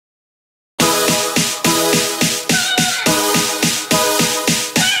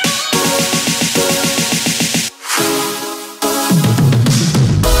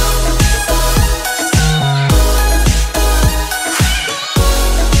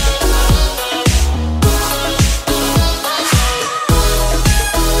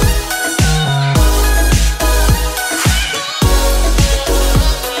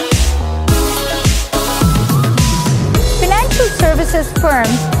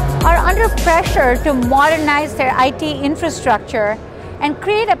are under pressure to modernize their IT infrastructure and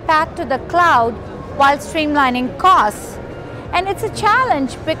create a path to the cloud while streamlining costs. And it's a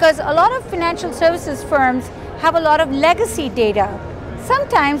challenge because a lot of financial services firms have a lot of legacy data.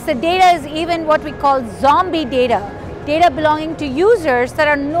 Sometimes the data is even what we call zombie data belonging to users that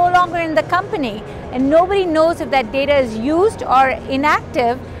are no longer in the company, and nobody knows if that data is used or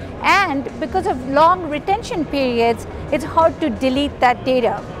inactive, and because of long retention periods, it's hard to delete that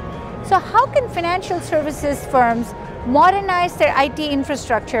data. So how can financial services firms modernize their IT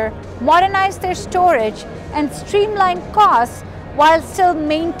infrastructure, modernize their storage, and streamline costs while still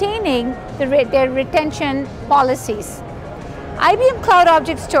maintaining their retention policies? IBM Cloud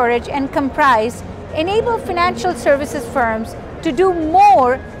Object Storage and Komprise enable financial services firms to do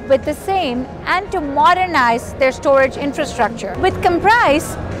more with the same and to modernize their storage infrastructure. With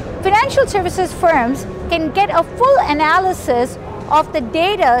Komprise, financial services firms can get a full analysis of the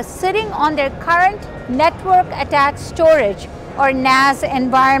data sitting on their current network attached storage or NAS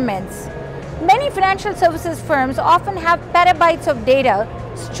environments. Many financial services firms often have petabytes of data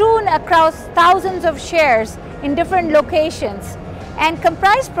strewn across thousands of shares in different locations, and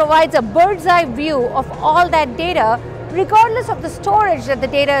Komprise provides a bird's eye view of all that data regardless of the storage that the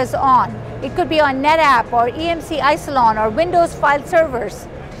data is on. It could be on NetApp or EMC Isilon or Windows file servers.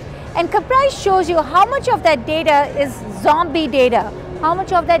 And Komprise shows you how much of that data is zombie data, how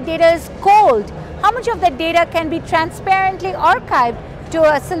much of that data is cold, how much of that data can be transparently archived to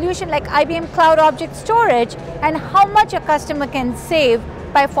a solution like IBM Cloud Object Storage, and how much a customer can save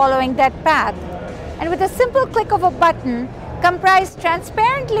by following that path. And with a simple click of a button, Komprise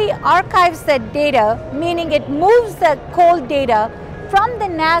transparently archives that data, meaning it moves the cold data from the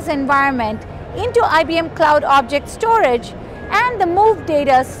NAS environment into IBM Cloud Object Storage, and the moved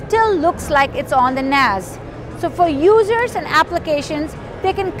data still looks like it's on the NAS. So for users and applications,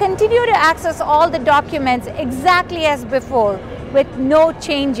 they can continue to access all the documents exactly as before with no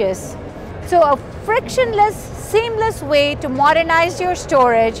changes. So a frictionless, seamless way to modernize your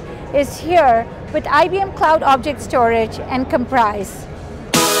storage is here with IBM Cloud Object Storage and Komprise.